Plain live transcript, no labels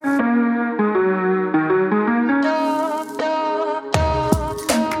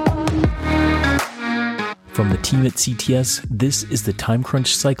From the team at CTS, this is the Time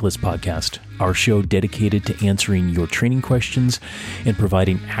Crunch Cyclist Podcast, our show dedicated to answering your training questions and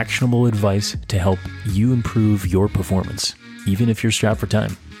providing actionable advice to help you improve your performance, even if you're strapped for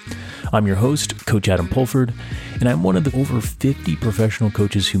time. I'm your host, Coach Adam Pulford, and I'm one of the over 50 professional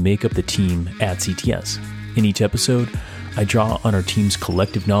coaches who make up the team at CTS. In each episode, I draw on our team's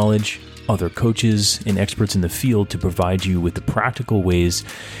collective knowledge, other coaches, and experts in the field to provide you with the practical ways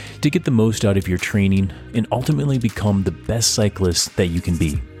to get the most out of your training and ultimately become the best cyclist that you can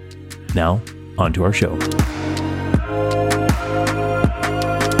be. Now, on to our show.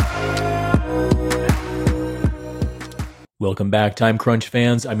 Welcome back, Time Crunch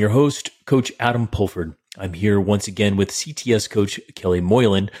fans. I'm your host, Coach Adam Pulford. I'm here once again with CTS coach Kellie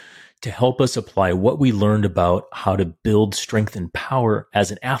Moylan to help us apply what we learned about how to build strength and power as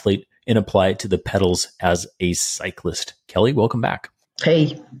an athlete and apply it to the pedals as a cyclist. Kellie, welcome back.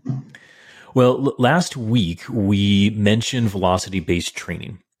 Hey. Well, last week we mentioned velocity-based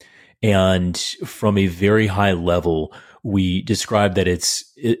training. And from a very high level, we described that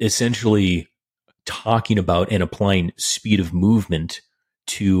it's essentially talking about and applying speed of movement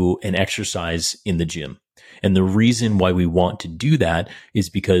to an exercise in the gym. And the reason why we want to do that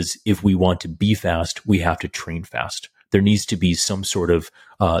is because if we want to be fast, we have to train fast. There needs to be some sort of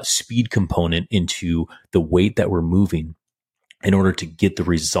speed component into the weight that we're moving in order to get the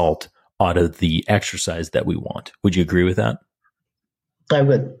result out of the exercise that we want. Would you agree with that? I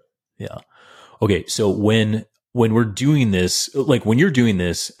would. Yeah. Okay. So when we're doing this, like when you're doing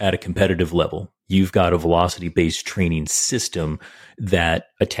this at a competitive level, you've got a velocity-based training system that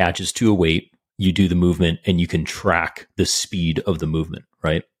attaches to a weight, you do the movement, and you can track the speed of the movement,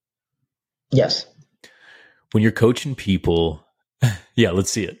 right? Yes. When you're coaching people, yeah,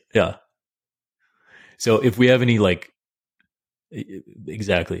 let's see it. Yeah. So if we have any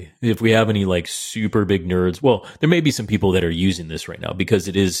if we have any super big nerds, well, there may be some people that are using this right now because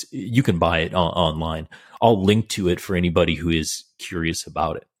you can buy it online. I'll link to it for anybody who is curious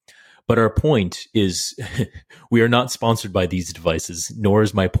about it. But our point is we are not sponsored by these devices, nor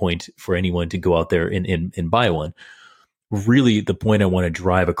is my point for anyone to go out there and buy one. Really, the point I want to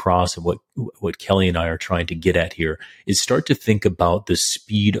drive across and what Kellie and I are trying to get at here is start to think about the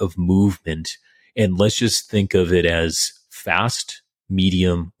speed of movement, and let's just think of it as fast,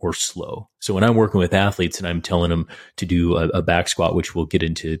 medium, or slow. So when I'm working with athletes and I'm telling them to do a back squat, which we'll get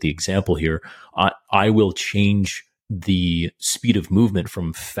into the example here, I will change the speed of movement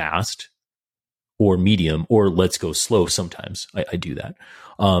from fast or medium or let's go slow. Sometimes I do that.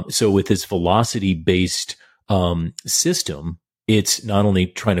 So with this velocity-based system, it's not only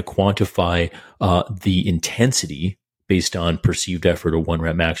trying to quantify the intensity based on perceived effort or 1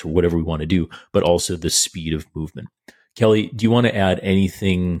 rep max or whatever we want to do, but also the speed of movement. Kellie, do you want to add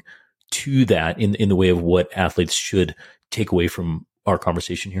anything to that in the way of what athletes should take away from our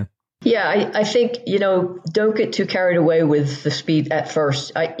conversation here? Yeah, I think, don't get too carried away with the speed at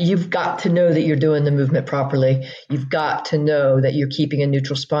first. You've got to know that you're doing the movement properly. You've got to know that you're keeping a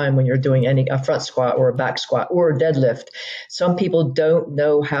neutral spine when you're doing a front squat or a back squat or a deadlift. Some people don't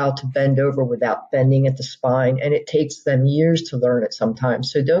know how to bend over without bending at the spine, and it takes them years to learn it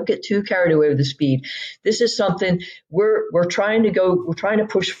sometimes. So don't get too carried away with the speed. This is something we're trying to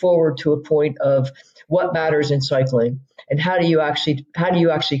push forward to a point of what matters in cycling. And how do you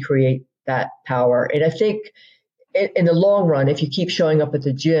actually create that power? And I think in the long run, if you keep showing up at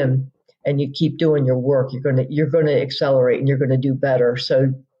the gym and you keep doing your work, you're going to accelerate and you're going to do better.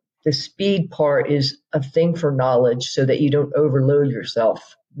 So the speed part is a thing for knowledge so that you don't overload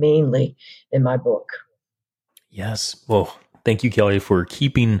yourself, mainly in my book. Yes. Well, thank you, Kellie, for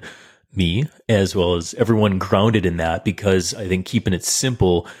keeping me as well as everyone grounded in that, because I think keeping it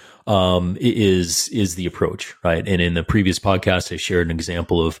simple is the approach, right? And in the previous podcast, I shared an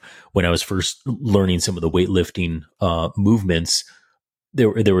example of when I was first learning some of the weightlifting movements.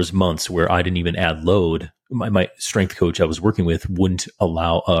 There was months where I didn't even add load. My strength coach I was working with wouldn't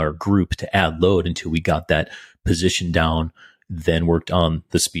allow our group to add load until we got that position down, then worked on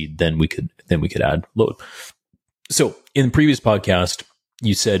the speed. Then we could add load. So in the previous podcast,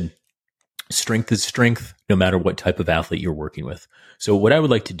 you said strength is strength, no matter what type of athlete you're working with. So what I would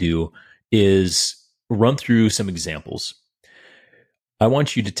like to do is run through some examples. I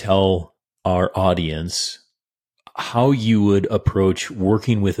want you to tell our audience how you would approach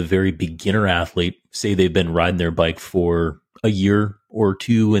working with a very beginner athlete. Say they've been riding their bike for a year or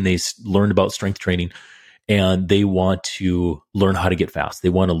two and they learned about strength training and they want to learn how to get fast. They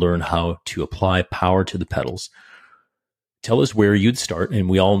want to learn how to apply power to the pedals. Tell us where you'd start. And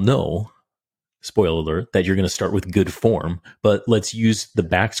we all know spoiler alert, that you're going to start with good form, but let's use the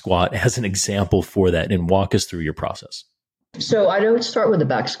back squat as an example for that and walk us through your process. So I don't start with the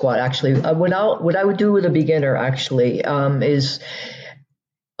back squat, actually. What I would do with a beginner, actually, is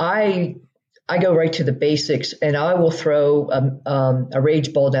I go right to the basics, and I will throw a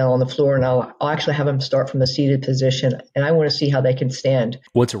rage ball down on the floor, and I'll actually have them start from a seated position, and I want to see how they can stand.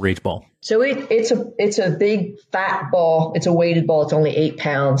 What's a rage ball? So it's a big fat ball. It's a weighted ball. It's only 8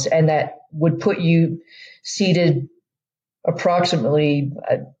 pounds, and that would put you seated approximately,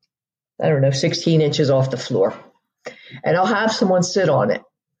 I don't know, 16 inches off the floor. And I'll have someone sit on it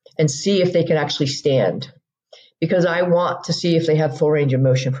and see if they can actually stand, because I want to see if they have full range of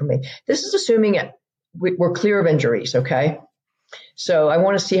motion for me. This is assuming we're clear of injuries, okay? So I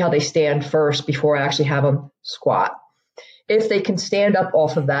want to see how they stand first before I actually have them squat. If they can stand up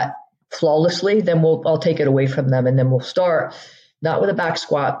off of that flawlessly, then I'll take it away from them, and then we'll start not with a back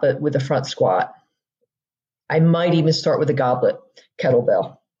squat, but with a front squat. I might even start with a goblet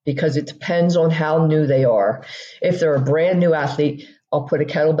kettlebell, because it depends on how new they are. If they're a brand new athlete, I'll put a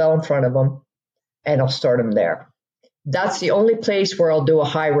kettlebell in front of them and I'll start them there. That's the only place where I'll do a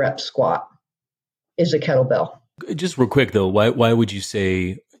high rep squat, is a kettlebell. Just real quick though, why would you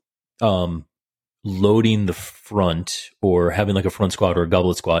say loading the front or having like a front squat or a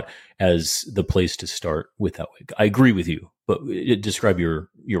goblet squat as the place to start with that way? I agree with you, but describe your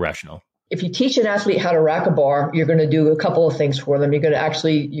rationale. If you teach an athlete how to rack a bar, you're going to do a couple of things for them. You're going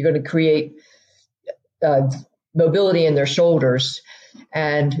to create mobility in their shoulders,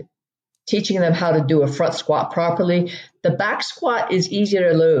 and teaching them how to do a front squat properly. The back squat is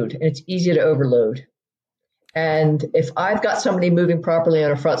easier to load, and it's easier to overload. And if I've got somebody moving properly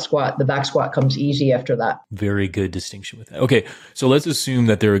on a front squat, the back squat comes easy after that. Very good distinction with that. Okay, so let's assume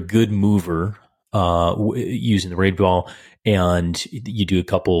that they're a good mover using the rage ball, and you do a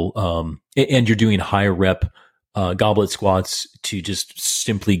couple, and you're doing high rep goblet squats to just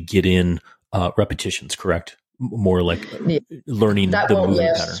simply get in repetitions, correct? More like learning that the won't movement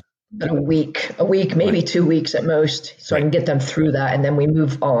last pattern. But a week, maybe Right. 2 weeks at most, so I can get them through that, and then we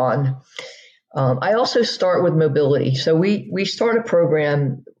move on. I also start with mobility. So we start a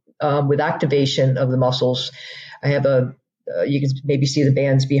program with activation of the muscles. I have you can maybe see the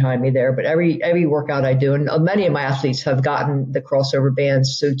bands behind me there, but every workout I do, and many of my athletes have gotten the crossover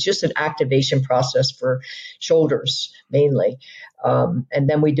bands. So just an activation process for shoulders mainly. And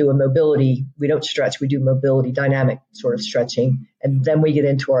then we do a mobility. We don't stretch. We do mobility, dynamic sort of stretching. And then we get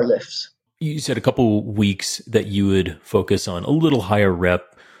into our lifts. You said a couple weeks that you would focus on a little higher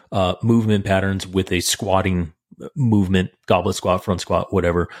rep movement patterns with a squatting movement, goblet squat, front squat,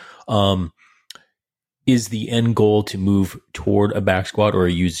 whatever. Is the end goal to move toward a back squat, or are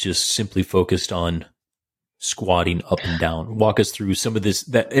you just simply focused on squatting up and down? Walk us through some of this,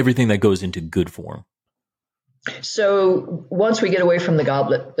 that everything that goes into good form. So once we get away from the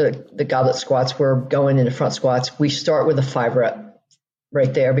goblet squats, we're going into front squats. We start with a 5 rep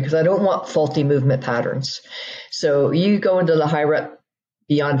right there, because I don't want faulty movement patterns. So you go into the high rep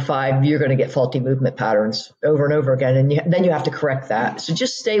beyond 5, you're going to get faulty movement patterns over and over again. And then you have to correct that. So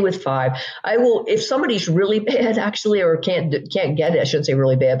just stay with 5. I will, if somebody's really bad actually, or can't get it, I shouldn't say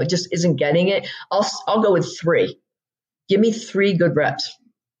really bad, but just isn't getting it, I'll go with 3. Give me 3 good reps.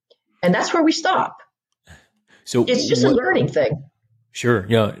 And that's where we stop. So it's just a learning thing. Sure.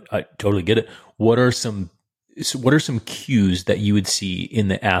 Yeah, I totally get it. What are some cues that you would see in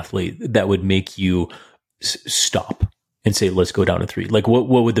the athlete that would make you stop and say, let's go down to 3? Like what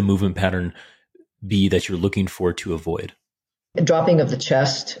would the movement pattern be that you're looking for to avoid? Dropping of the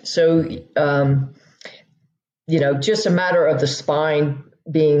chest. So, just a matter of the spine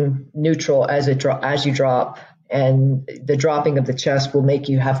being neutral as you drop, and the dropping of the chest will make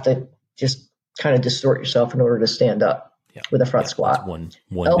you have to just kind of distort yourself in order to stand up with a front squat. One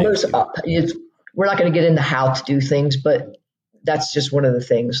elbows up. We're not going to get into how to do things, but that's just one of the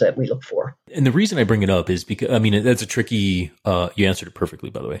things that we look for. And the reason I bring it up is because, that's a tricky, you answered it perfectly,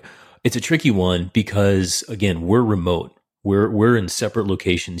 by the way. It's a tricky one because, again, we're remote. We're in separate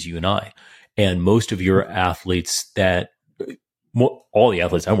locations, you and I. And most of your athletes all the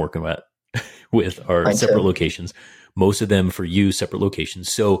athletes I'm working with are separate locations. Most of them for you, separate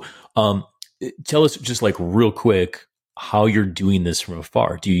locations. So, tell us just like real quick how you're doing this from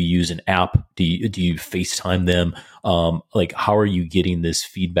afar. Do you use an app? Do you FaceTime them? How are you getting this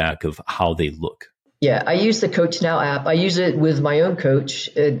feedback of how they look? Yeah, I use the Coach Now app. I use it with my own coach.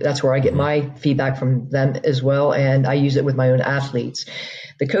 That's where I get my feedback from them as well. And I use it with my own athletes.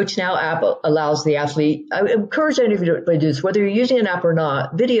 The Coach Now app allows the athlete, I encourage anybody to do this, whether you're using an app or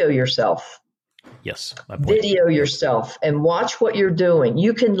not, video yourself. Yes. Video yourself and watch what you're doing.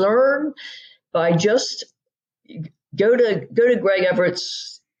 You can learn by just go to Greg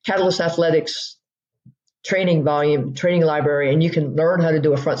Everett's Catalyst Athletics training library, and you can learn how to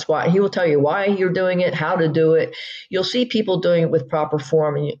do a front squat. He will tell you why you're doing it, how to do it. You'll see people doing it with proper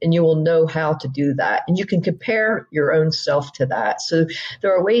form, and you will know how to do that. And you can compare your own self to that. So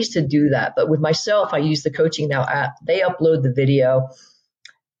there are ways to do that. But with myself, I use the Coaching Now app. They upload the video.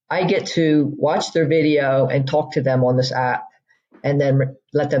 I get to watch their video and talk to them on this app, and then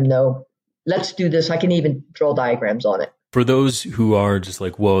let them know, let's do this. I can even draw diagrams on it. For those who are just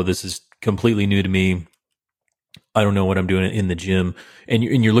like, whoa, this is completely new to me, I don't know what I'm doing in the gym, and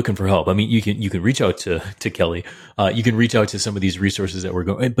you're looking for help. I mean, you can reach out to Kellie. You can reach out to some of these resources that we're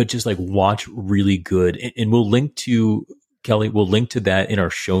going, but just like watch really good, and we'll link to Kellie. We'll link to that in our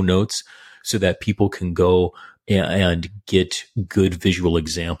show notes so that people can go and get good visual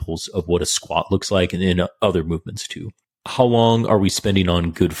examples of what a squat looks like, and in other movements too. How long are we spending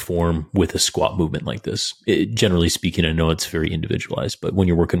on good form with a squat movement like this? Generally speaking, I know it's very individualized, but when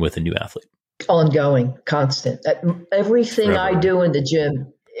you're working with a new athlete. Ongoing, constant. Everything I do in the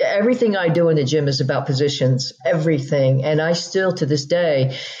gym is about positions, everything. And I still, to this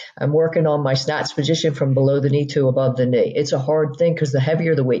day, I'm working on my snatch position from below the knee to above the knee. It's a hard thing because the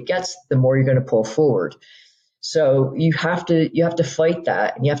heavier the weight gets, the more you're going to pull forward. So you have to fight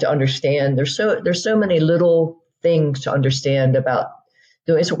that, and you have to understand there's so many little things to understand about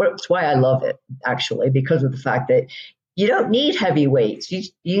doing. So that's why I love it, actually, because of the fact that you don't need heavy weights.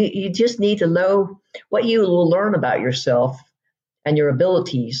 You just need to know what you will learn about yourself and your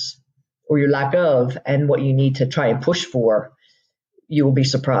abilities, or your lack of, and what you need to try and push for. You will be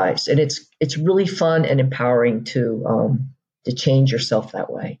surprised, and it's really fun and empowering to change yourself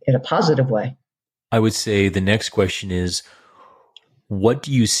that way, in a positive way. I would say the next question is, what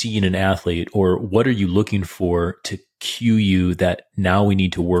do you see in an athlete, or what are you looking for to cue you that now we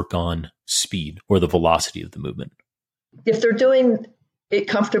need to work on speed or the velocity of the movement? If they're doing it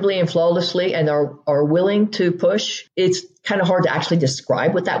comfortably and flawlessly and are willing to push, it's kind of hard to actually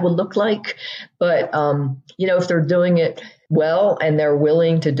describe what that would look like. But if they're doing it well and they're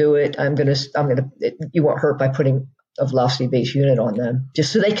willing to do it, you won't hurt by putting a velocity based unit on them,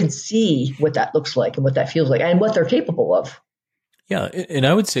 just so they can see what that looks like and what that feels like and what they're capable of. Yeah, and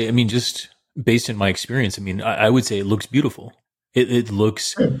I would say, I mean, just based on my experience, I mean, I would say it looks beautiful. It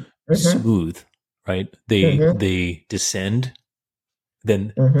looks smooth. Right? They descend,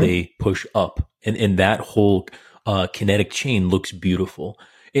 then they push up, and that whole kinetic chain looks beautiful.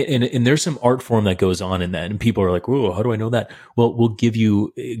 And there's some art form that goes on in that, and people are like, "Whoa, how do I know that?" Well, we'll give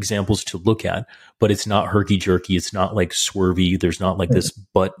you examples to look at, but it's not herky jerky. It's not like swervy. There's not like this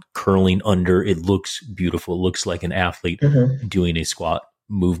butt curling under. It looks beautiful. It looks like an athlete doing a squat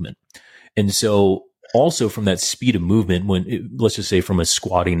movement. And so, also from that speed of movement, let's just say from a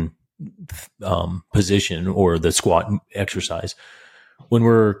squatting position or the squat exercise, when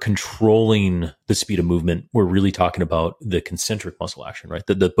we're controlling the speed of movement, we're really talking about the concentric muscle action, right?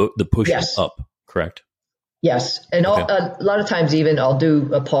 The push up, correct? Yes. And okay. A lot of times even I'll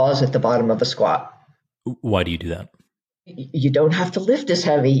do a pause at the bottom of a squat. Why do you do that? You don't have to lift as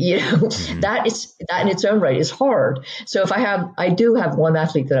heavy, that in its own right is hard. So I do have one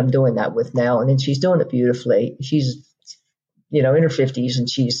athlete that I'm doing that with now, and she's doing it beautifully. She's, in her 50s, and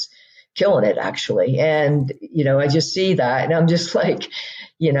she's killing it, actually. And, I just see that, and I'm just like,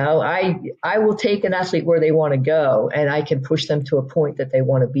 I will take an athlete where they want to go, and I can push them to a point that they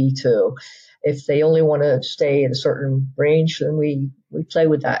want to be to. If they only want to stay in a certain range, then we play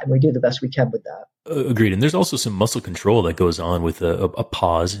with that, and we do the best we can with that. Agreed. And there's also some muscle control that goes on with a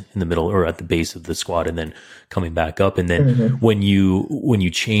pause in the middle or at the base of the squat, and then coming back up. And then when you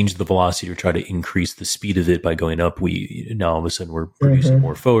change the velocity or try to increase the speed of it by going up, now all of a sudden we're producing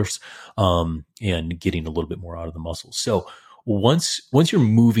more force, and getting a little bit more out of the muscle. So once you're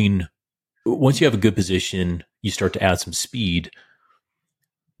moving, once you have a good position, you start to add some speed.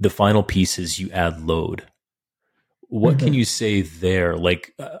 The final piece is you add load. What can you say there?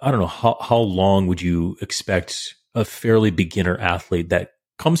 Like, I don't know, how long would you expect a fairly beginner athlete that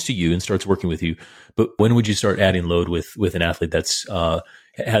comes to you and starts working with you, but when would you start adding load with an athlete that's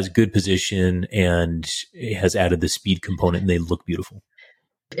has good position and has added the speed component and they look beautiful?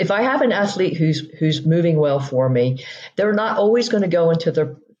 If I have an athlete who's moving well for me, they're not always going to go into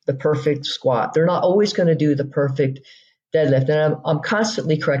the perfect squat. They're not always going to do the perfect deadlift. And I'm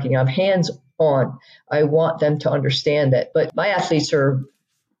constantly correcting. I'm hands on. I want them to understand that. But my athletes are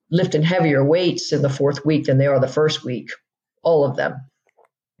lifting heavier weights in the fourth week than they are the first week. All of them.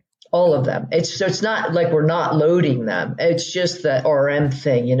 It's not like we're not loading them. It's just that RM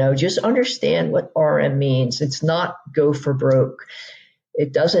thing, just understand what RM means. It's not go for broke.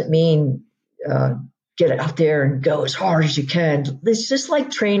 It doesn't mean get out there and go as hard as you can. It's just like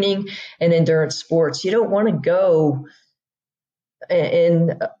training in endurance sports. You don't want to go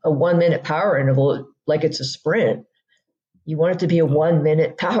in a 1 minute power interval like it's a sprint. You want it to be a 1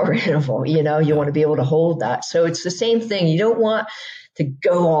 minute power interval. You want to be able to hold that. So it's the same thing. You don't want to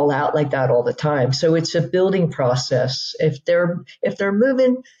go all out like that all the time. So it's a building process. If they're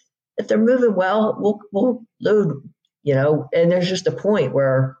moving well, we'll load. And there's just a point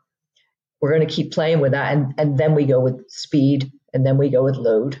where we're going to keep playing with that, and then we go with speed, and then we go with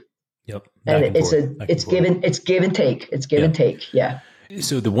load. Yep. And it's give and take. It's give and take. Yeah.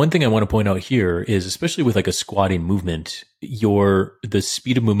 So the one thing I want to point out here is, especially with like a squatting movement, the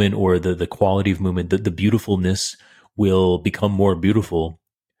speed of movement or the quality of movement, the beautifulness will become more beautiful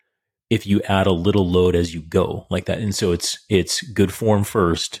if you add a little load as you go like that. And so it's good form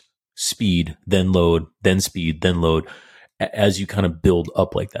first, speed, then load, then speed, then load, as you kind of build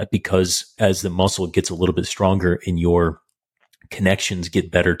up like that, because as the muscle gets a little bit stronger and your connections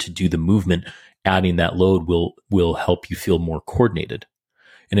get better to do the movement, adding that load will help you feel more coordinated.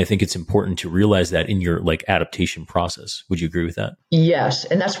 And I think it's important to realize that in your like adaptation process. Would you agree with that? Yes.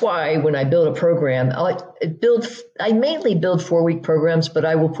 And that's why when I build a program, I mainly build 4-week programs, but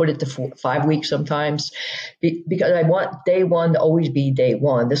I will put it to 5 weeks sometimes because I want day one to always be day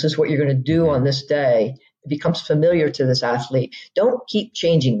one. This is what you're going to do on this day. It becomes familiar to this athlete. Don't keep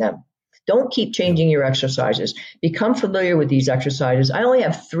changing them. Don't keep changing your exercises. Become familiar with these exercises. I only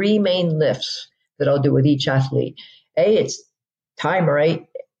have 3 main lifts that I'll do with each athlete. A, it's time, right?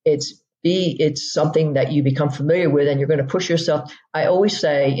 It's B, it's something that you become familiar with and you're going to push yourself. I always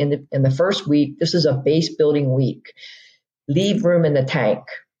say in the first week, this is a base building week. Leave room in the tank.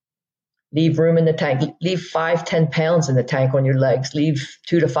 Leave room in the tank. Leave 5-10 pounds in the tank on your legs. Leave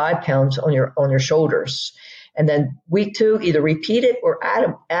 2 to 5 pounds on your shoulders. And then week 2, either repeat it or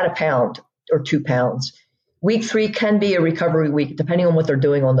add a pound or 2 pounds. Week 3 can be a recovery week, depending on what they're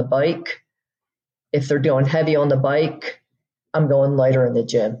doing on the bike. If they're doing heavy on the bike, I'm going lighter in the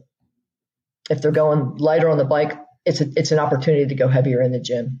gym. If they're going lighter on the bike, it's an opportunity to go heavier in the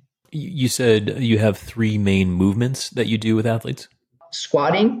gym. You said you have 3 main movements that you do with athletes?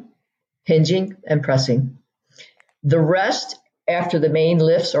 Squatting, hinging, and pressing. The rest, after the main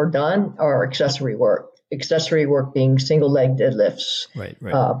lifts are done, are accessory work. Accessory work being single leg deadlifts, right.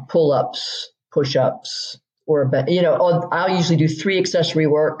 Pull-ups, push-ups, or I'll usually do 3 accessory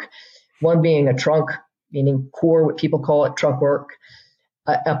work, one being a trunk, meaning core, what people call it, trunk work,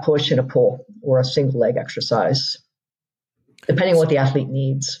 a push and a pull, or a single leg exercise, depending on what the athlete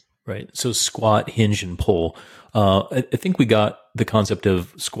needs. Right. So squat, hinge, and pull. I think we got the concept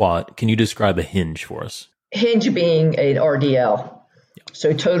of squat. Can you describe a hinge for us? Hinge being an RDL. Yeah.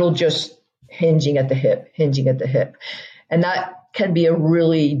 So total just hinging at the hip. And that can be a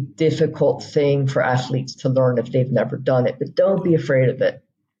really difficult thing for athletes to learn if they've never done it, but don't be afraid of it.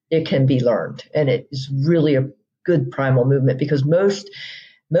 It can be learned, and it is really a good primal movement because most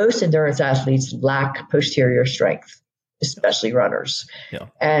endurance athletes lack posterior strength, especially runners. Yeah.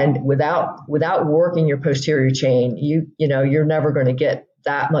 And without working your posterior chain, you're never going to get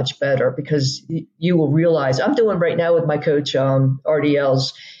that much better because you will realize I'm doing right now with my coach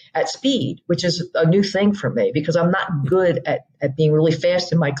RDLs at speed, which is a new thing for me because I'm not good at being really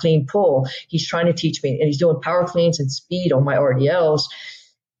fast in my clean pull. He's trying to teach me, and he's doing power cleans and speed on my RDLs.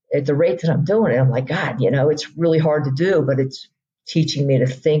 At the rate that I'm doing it, I'm like, God, it's really hard to do, but it's teaching me to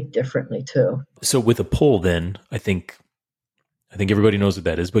think differently too. So with a pull, then I think everybody knows what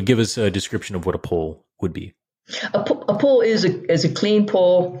that is, but give us a description of what a pull would be. A pull is a clean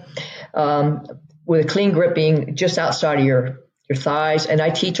pull with a clean grip being just outside of your thighs. And I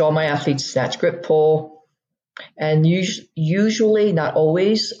teach all my athletes snatch, grip, pull. And usually, not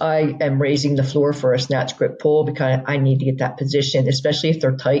always, I am raising the floor for a snatch, grip, pull because I need to get that position, especially if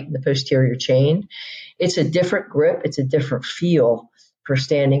they're tight in the posterior chain. It's a different grip. It's a different feel for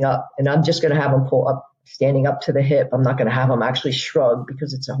standing up. And I'm just going to have them pull up, standing up to the hip. I'm not going to have them actually shrug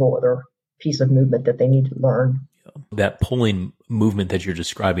because it's a whole other piece of movement that they need to learn. That pulling movement that you're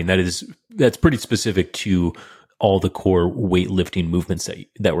describing, that's pretty specific to all the core weightlifting movements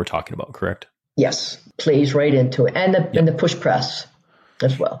that we're talking about, correct? Yes, plays right into it. And the push press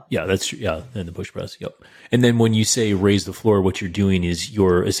as well. Yeah, and the push press, yep. And then when you say raise the floor, what you're doing is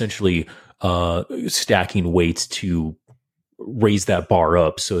you're essentially stacking weights to raise that bar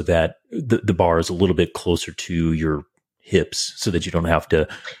up so that the bar is a little bit closer to your hips so that you don't have to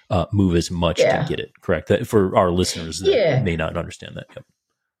move as much to get it, correct? That, for our listeners that may not understand that. Yep.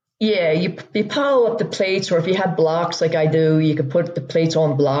 Yeah, you pile up the plates, or if you have blocks like I do, you can put the plates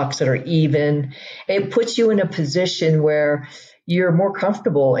on blocks that are even. It puts you in a position where you're more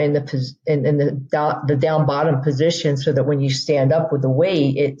comfortable in the down bottom position, so that when you stand up with the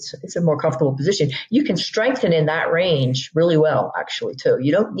weight, it's a more comfortable position. You can strengthen in that range really well, actually, too.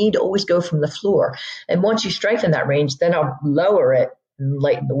 You don't need to always go from the floor. And once you strengthen that range, then I'll lower it and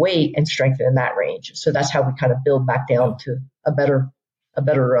lighten the weight and strengthen in that range. So that's how we kind of build back down to a better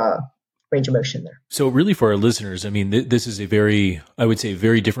range of motion there. So really for our listeners, I mean, this is I would say, a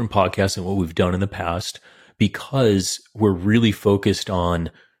very different podcast than what we've done in the past, because we're really focused on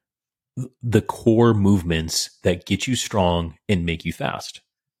the core movements that get you strong and make you fast.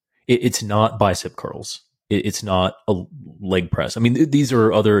 It's not bicep curls. It's not a leg press. I mean, these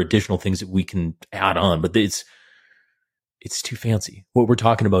are other additional things that we can add on, but it's too fancy. What we're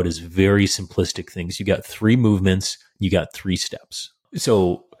talking about is very simplistic things. You got 3 movements, you got 3 steps.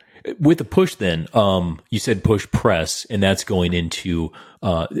 So with the push then, you said push press, and that's going into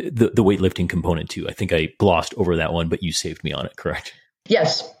the weightlifting component too. I think I glossed over that one, but you saved me on it, correct?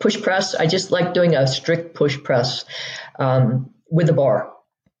 Yes, push press. I just like doing a strict push press with a bar.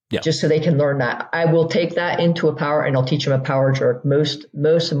 Yeah. Just so they can learn that. I will take that into a power, and I'll teach them a power jerk. Most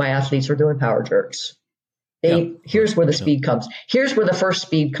of my athletes are doing power jerks. Here's where the speed comes. Here's where the first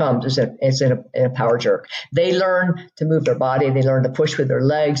speed comes is in a power jerk. They learn to move their body, they learn to push with their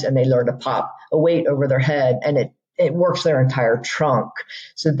legs, and they learn to pop a weight over their head, and it works their entire trunk.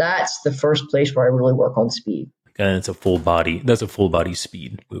 So that's the first place where I really work on speed. And it's a full body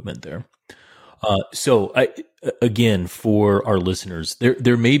speed movement there. So again, for our listeners,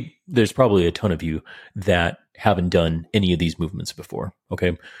 there's probably a ton of you that haven't done any of these movements before.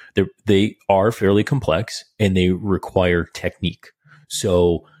 Okay. They are fairly complex and they require technique.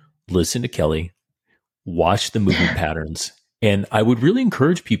 So listen to Kellie, watch the movement patterns. And I would really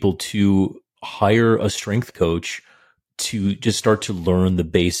encourage people to hire a strength coach to just start to learn the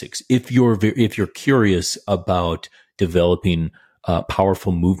basics. If you're curious about developing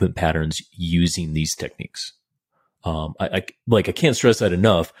powerful movement patterns using these techniques. I can't stress that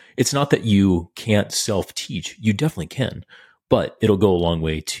enough. It's not that you can't self-teach. You definitely can, but it'll go a long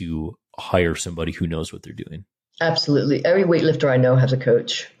way to hire somebody who knows what they're doing. Absolutely. Every weightlifter I know has a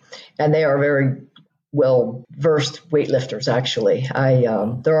coach, and they are very well-versed weightlifters, actually.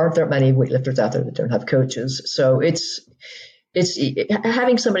 There aren't that many weightlifters out there that don't have coaches. So it's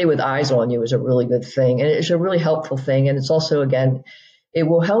having somebody with eyes on you is a really good thing, and it's a really helpful thing. And it's also, again, it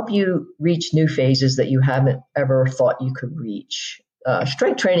will help you reach new phases that you haven't ever thought you could reach.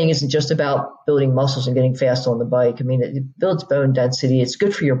 Strength training isn't just about building muscles and getting fast on the bike. I mean, it builds bone density. It's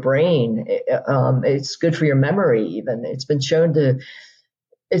good for your brain. It's good for your memory. Even it's been shown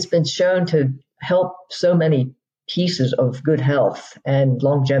to help so many pieces of good health and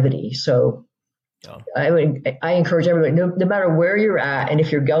longevity. So I encourage everybody, no matter where you're at, and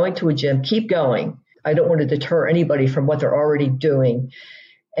if you're going to a gym, keep going. I don't want to deter anybody from what they're already doing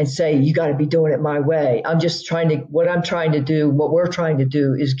and say, you got to be doing it my way. What we're trying to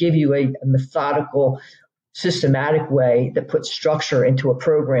do is give you a methodical, systematic way that puts structure into a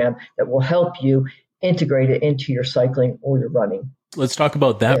program that will help you integrate it into your cycling or your running. Let's talk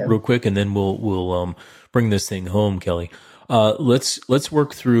about that real quick, and then we'll bring this thing home, Kellie. Let's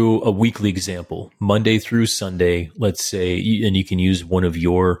work through a weekly example, Monday through Sunday, let's say, and you can use one of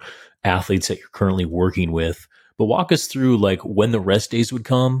your athletes that you're currently working with, but walk us through like when the rest days would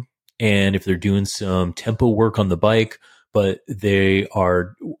come, and if they're doing some tempo work on the bike, but they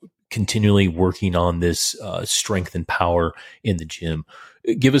are continually working on this strength and power in the gym.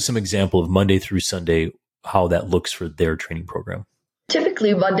 Give us some example of Monday through Sunday, how that looks for their training program.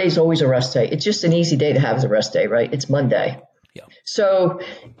 Typically, Monday's always a rest day. It's just an easy day to have as a rest day, right? It's Monday. Yeah. So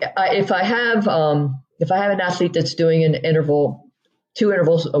if I have an athlete that's doing an interval, 2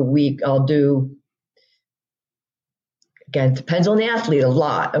 intervals a week, I'll do, again, depends on the athlete a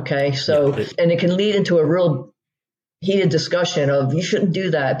lot. Okay. So, and it can lead into a real heated discussion of you shouldn't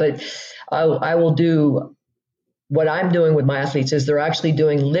do that, but I will do what I'm doing with my athletes is they're actually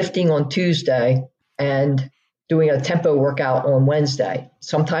doing lifting on Tuesday and doing a tempo workout on Wednesday.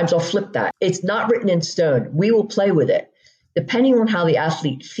 Sometimes I'll flip that. It's not written in stone. We will play with it depending on how the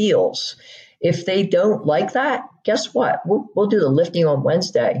athlete feels. If they don't like that, guess what? We'll do the lifting on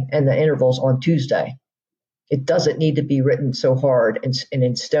Wednesday and the intervals on Tuesday. It doesn't need to be written so hard and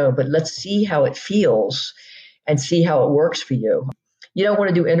in stone, but let's see how it feels and see how it works for you. You don't want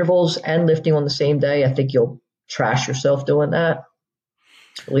to do intervals and lifting on the same day. I think you'll trash yourself doing that.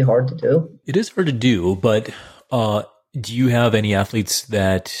 It's really hard to do. It is hard to do, but do you have any athletes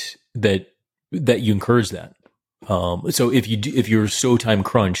that you encourage that? So if you're so time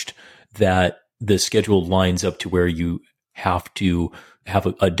crunched that the schedule lines up to where you have to have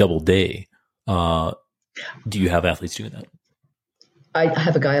a double day, do you have athletes doing that? I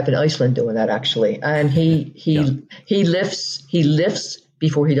have a guy up in Iceland doing that actually, and Yeah. he lifts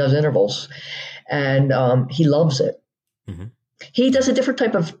before he does intervals, and he loves it. Hmm. He Yeah. does a different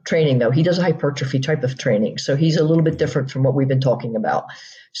type of training though. He does a hypertrophy type of training, so he's a little bit Hmm. different from what we've been talking about.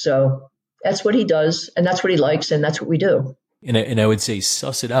 So that's what he does, and that's what he likes, and that's what we do. And I would say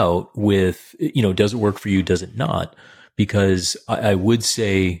suss it out with, does it work for you? Does it not? Because I would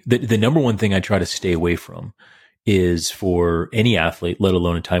say that the number one thing I try to stay away from is for any athlete, let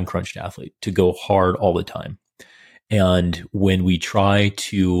alone a time crunched athlete, to go hard all the time. And when we try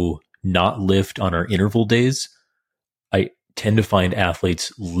to not lift on our interval days, I tend to find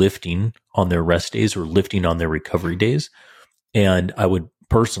athletes lifting on their rest days or lifting on their recovery days. And I would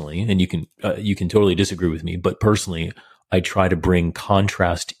personally, and you can totally disagree with me, but personally, I try to bring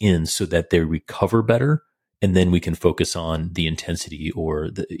contrast in so that they recover better, and then we can focus on the intensity or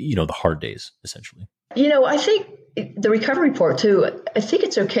the hard days essentially. I think the recovery part too. I think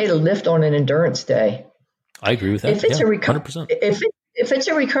it's okay to lift on an endurance day. I agree with that. If it's Yeah, a 100%. if it's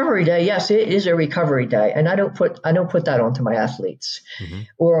a recovery day, yes, it is a recovery day, and I don't put that onto my athletes Hmm.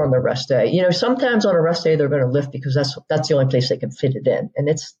 or on the rest day. Sometimes on a rest day they're going to lift because that's the only place they can fit it in, and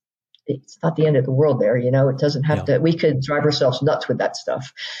it's not the end of the world there. It doesn't have Yeah. to. We could drive ourselves nuts with that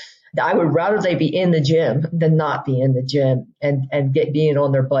stuff. I would rather they be in the gym than not be in the gym and get being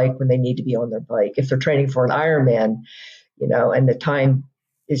on their bike when they need to be on their bike. If they're training for an Ironman, and the time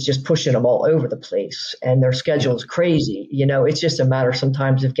is just pushing them all over the place and their schedule Yeah. is crazy, it's just a matter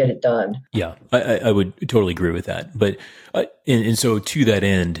sometimes of get it done. Yeah, I would totally agree with that. But and so to that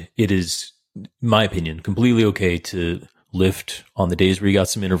end, it is my opinion completely okay to lift on the days where you got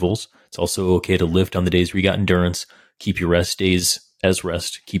some intervals. It's also okay to lift on the days where you got endurance. Keep your rest days as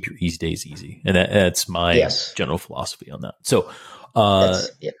rest. Keep your ease days easy, and that's my Yes. general philosophy on that. So, uh,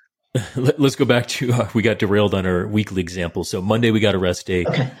 Yeah. let's go back to we got derailed on our weekly example. So Monday we got a rest day,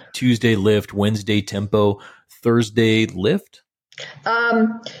 Okay. Tuesday lift, Wednesday tempo, Thursday lift,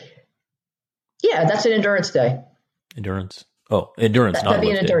 Um, yeah, that's an endurance day. endurance. Oh, endurance, That'd not be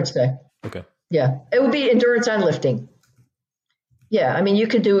an lift day. endurance day. Okay. Yeah. It would be endurance and lifting. Yeah, I mean, you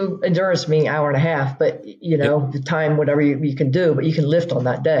could do endurance meaning hour and a half, but Yep. the time, whatever you can do, but you can lift on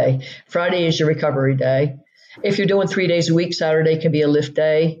that day. Friday is your recovery day. If you're doing 3 days a week, Saturday can be a lift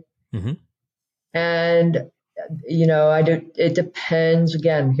day. Hmm. And, it depends.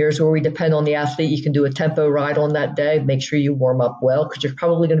 Again, here's where we depend on the athlete. You can do a tempo ride on that day. Make sure you warm up well because you're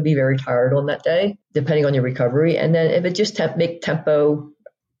probably going to be very tired on that day, depending on your recovery. And then if it just make tempo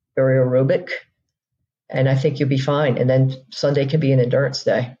very aerobic, and I think you'll be fine. And then Sunday can be an endurance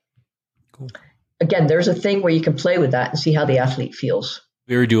day. Cool. Again, there's a thing where you can play with that and see how the athlete feels.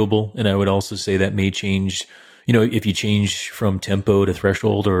 Very doable. And I would also say that may change, if you change from tempo to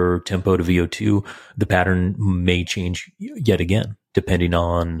threshold or tempo to VO2, the pattern may change yet again, depending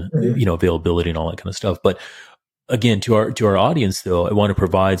on, availability and all that kind of stuff. But again, to our audience, though, I want to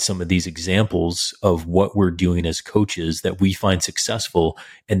provide some of these examples of what we're doing as coaches that we find successful,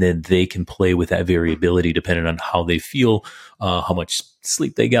 and then they can play with that variability depending on how they feel, how much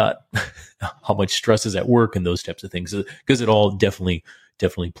sleep they got, how much stress is at work, and those types of things. Because it all definitely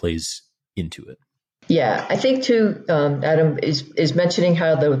plays into it. Yeah, I think too, Adam is mentioning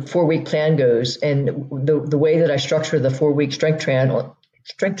how the 4 week plan goes, and the way that I structure the 4 week strength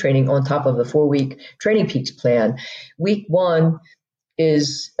training on top of the 4 week training peaks plan. Week one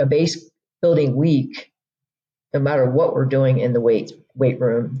is a base building week, no matter what we're doing in the weight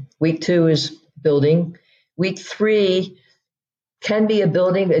room. Week two is building. Week three can be a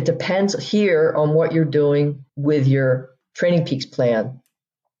building. It depends here on what you're doing with your training peaks plan.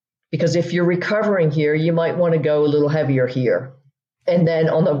 Because if you're recovering here, you might want to go a little heavier here. And then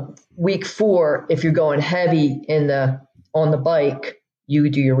on the week four, if you're going heavy on the bike, you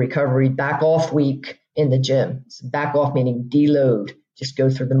do your recovery back off week in the gym. So back off meaning deload. Just go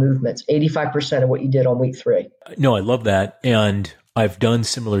through the movements. 85% of what you did on week three. No, I love that. And I've done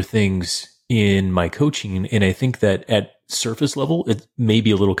similar things in my coaching. And I think that at surface level, it may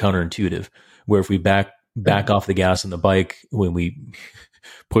be a little counterintuitive, where if we back off the gas on the bike when we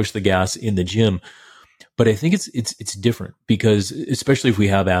push the gas in the gym. But I think it's different because especially if we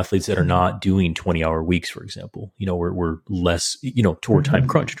have athletes that are not doing 20-hour weeks, for example, we're less, toward time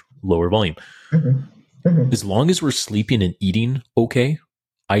crunched, lower volume. As long as we're sleeping and eating okay,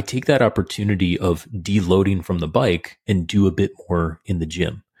 I take that opportunity of deloading from the bike and do a bit more in the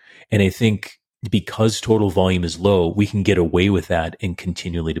gym. And I think because total volume is low, we can get away with that and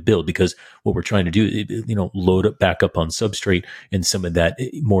continually to build, because what we're trying to do, load it back up on substrate and some of that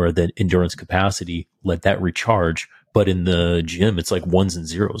more of that endurance capacity, let that recharge But in the gym, it's like ones and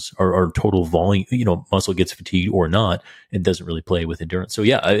zeros. Our total volume, muscle gets fatigued or not, it doesn't really play with endurance. So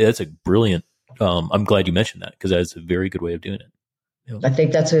yeah, that's a brilliant. I'm glad you mentioned that, because that's a very good way of doing it. I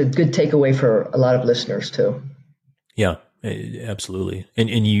think that's a good takeaway for a lot of listeners too. Yeah, absolutely.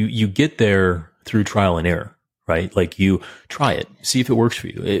 And you get there through trial and error, right? Like, you try it, see if it works for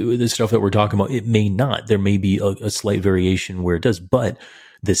you. The stuff that we're talking about, it may not. There may be a slight variation where it does, but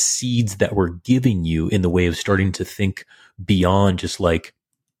the seeds that we're giving you in the way of starting to think beyond just like,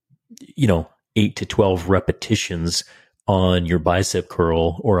 8 to 12 repetitions on your bicep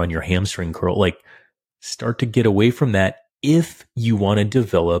curl or on your hamstring curl, like, start to get away from that if you want to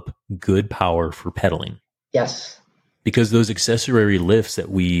develop good power for pedaling. Yes. Because those accessory lifts that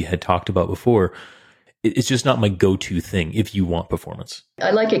we had talked about before, it's just not my go-to thing if you want performance. I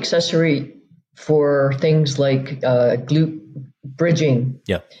like accessory for things like glute bridging.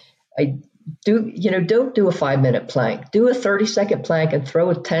 Yeah. I do, don't do a 5-minute plank. Do a 30-second plank and throw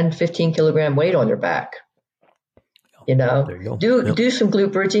a 10, 15 kilogram weight on your back. There you go. Do some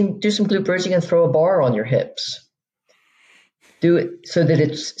glute bridging and throw a bar on your hips. Do it so that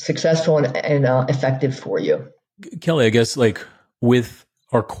it's successful and effective for you. Kelly, I guess, like, with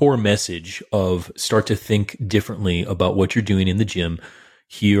our core message of start to think differently about what you're doing in the gym,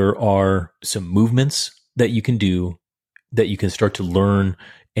 here are some movements that you can do, that you can start to learn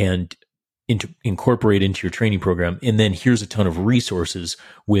and incorporate into your training program. And then here's a ton of resources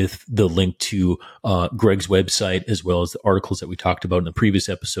with the link to Greg's website, as well as the articles that we talked about in the previous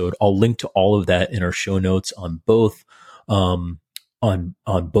episode. I'll link to all of that in our show notes on both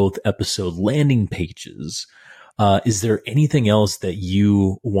episode landing pages. Is there anything else that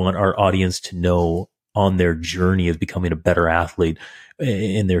you want our audience to know on their journey of becoming a better athlete?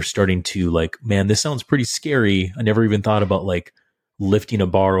 And they're starting to like, man, this sounds pretty scary. I never even thought about like lifting a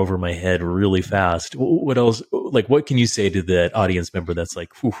bar over my head really fast. What else? Like, what can you say to that audience member that's like,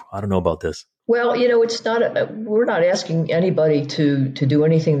 I don't know about this? Well, it's not. We're not asking anybody to do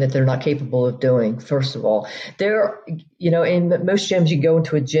anything that they're not capable of doing. First of all, in most gyms, you go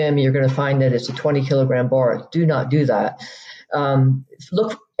into a gym, you're going to find that it's a 20 kilogram bar. Do not do that.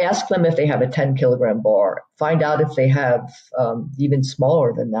 Ask them if they have a 10 kilogram bar. Find out if they have even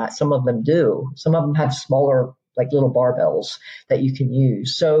smaller than that. Some of them do. Some of them have smaller, like little barbells that you can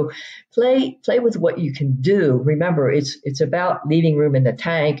use. So play with what you can do. Remember, it's about leaving room in the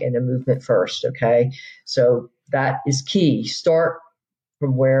tank and the movement first. Okay. So that is key. Start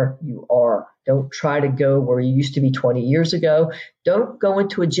from where you are. Don't try to go where you used to be 20 years ago. Don't go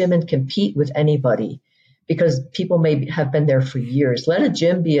into a gym and compete with anybody, because people may have been there for years. Let a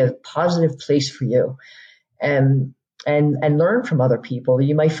gym be a positive place for you, and learn from other people.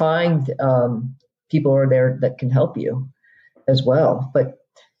 You might find people are there that can help you as well. But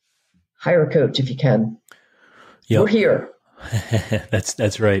hire a coach if you can. Yep. We're here.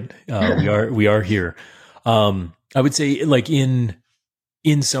 That's right. We are here. I would say, like, in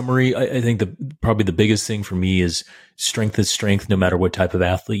summary, I think probably the biggest thing for me is strength is strength, no matter what type of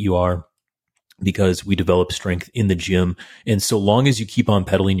athlete you are, because we develop strength in the gym. And so long as you keep on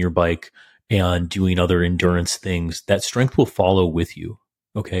pedaling your bike and doing other endurance things, that strength will follow with you.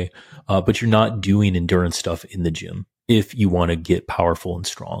 Okay. But you're not doing endurance stuff in the gym if you want to get powerful and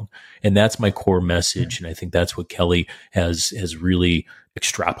strong. And that's my core message. And I think that's what Kelly has really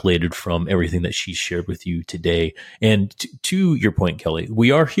extrapolated from everything that she shared with you today. And to your point, Kelly,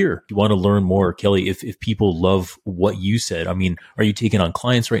 we are here. You want to learn more, Kelly, if people love what you said. I mean, are you taking on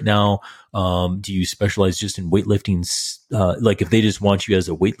clients right now? Do you specialize just in weightlifting? Like, if they just want you as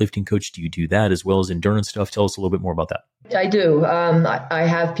a weightlifting coach, do you do that as well as endurance stuff? Tell us a little bit more about that. I do. I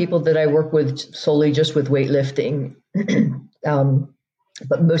have people that I work with solely just with weightlifting.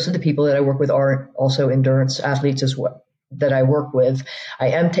 But most of the people that I work with are also endurance athletes as well, that I work with. I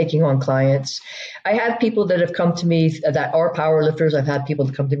am taking on clients. I have people that have come to me that are powerlifters. I've had people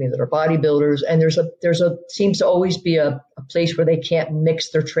that come to me that are bodybuilders, and there's seems to always be a place where they can't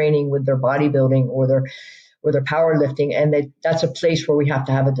mix their training with their bodybuilding or their powerlifting. And that's a place where we have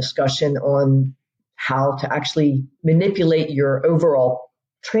to have a discussion on how to actually manipulate your overall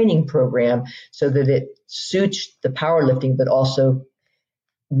training program so that it suits the powerlifting, but also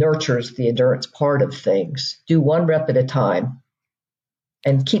nurtures the endurance part of things. Do one rep at a time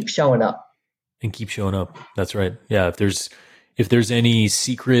and keep showing up. That's right. Yeah. If there's any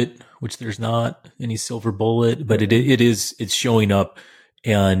secret, which there's not any silver bullet, but it's showing up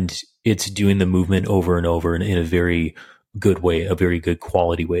and it's doing the movement over and over in a very good way, a very good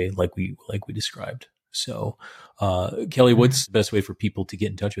quality way, like we described. So, Kelly, what's the best way for people to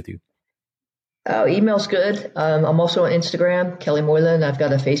get in touch with you? Oh, email's good. I'm also on Instagram, Kellie Moylan. I've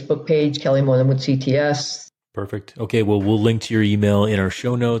got a Facebook page, Kellie Moylan with CTS. Perfect. Okay. Well, we'll link to your email in our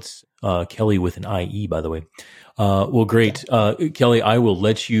show notes. Kellie with an IE, by the way. Well, great. Kellie, I will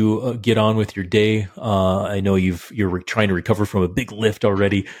let you get on with your day. I know you're trying to recover from a big lift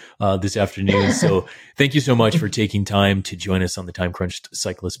already this afternoon. So thank you so much for taking time to join us on the Time Crunched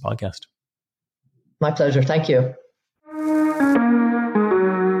Cyclist podcast. My pleasure. Thank you.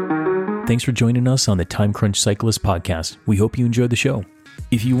 Thanks for joining us on the Time Crunch Cyclist podcast. We hope you enjoyed the show.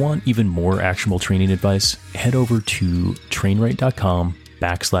 If you want even more actionable training advice, head over to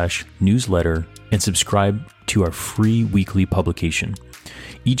trainwright.com/newsletter and subscribe to our free weekly publication.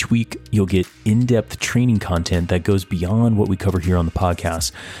 Each week, you'll get in-depth training content that goes beyond what we cover here on the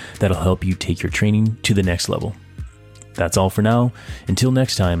podcast that'll help you take your training to the next level. That's all for now. Until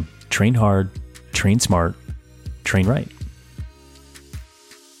next time, train hard, train smart, train right.